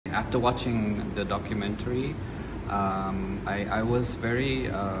After watching the documentary, I was very,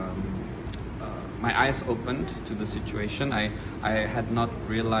 my eyes opened to the situation. I had not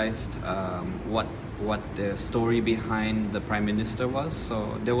realized what the story behind the Prime Minister was.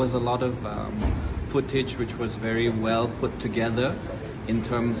 So there was a lot of footage which was very well put together in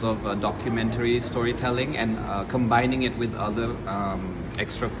terms of documentary storytelling and combining it with other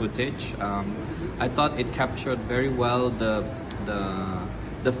extra footage. I thought it captured very well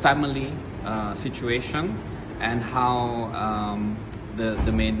the family situation and how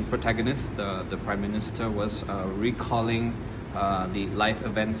the main protagonist, the Prime Minister, was recalling the life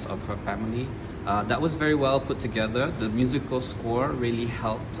events of her family. That was very well put together. The musical score really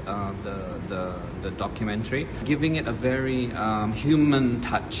helped the documentary, giving it a very human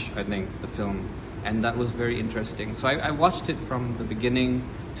touch, I think, the film. And that was very interesting. So I watched it from the beginning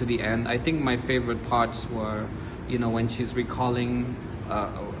to the end. I think my favorite parts were, when she's recalling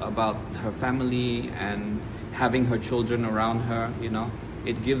about her family and having her children around her.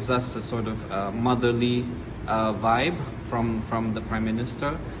 It gives us a sort of motherly vibe from the Prime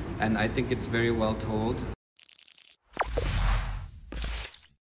Minister, and I think it's very well told.